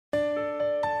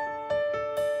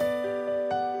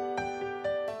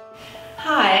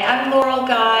Hi, I'm Laurel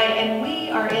Guy, and we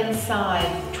are inside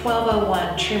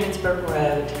 1201 Trumansburg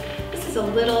Road. This is a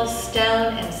little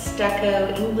stone and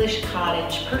stucco English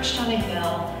cottage perched on a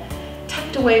hill,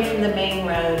 tucked away from the main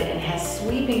road, and has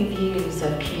sweeping views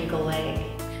of Cayuga Lake.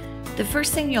 The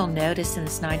first thing you'll notice in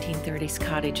this 1930s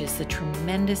cottage is the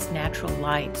tremendous natural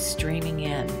light streaming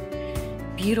in.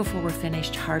 Beautiful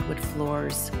refinished hardwood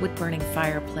floors, wood-burning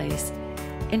fireplace,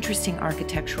 interesting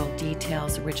architectural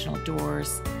details, original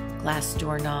doors, glass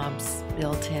doorknobs,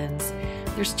 built-ins.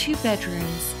 There's 2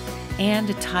 bedrooms and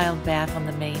a tiled bath on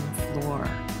the main floor.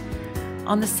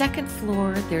 On the second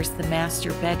floor, there's the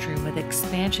master bedroom with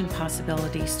expansion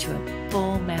possibilities to a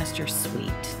full master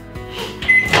suite.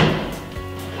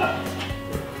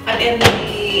 I'm in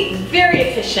the very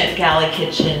efficient galley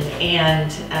kitchen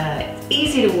and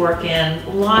easy to work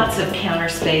in, lots of counter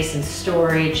space and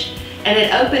storage, and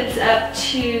it opens up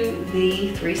to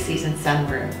the 3-season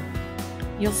sunroom.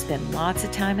 You'll spend lots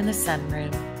of time in the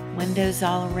sunroom, windows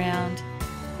all around,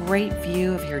 great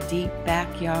view of your deep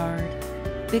backyard,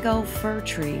 big old fir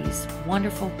trees,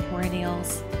 wonderful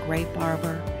perennials, grape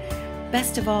arbor.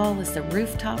 Best of all is the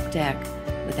rooftop deck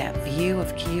with that view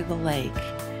of Cayuga Lake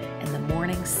and the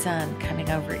morning sun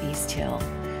coming over East Hill.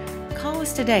 Call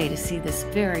us today to see this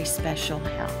very special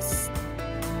house.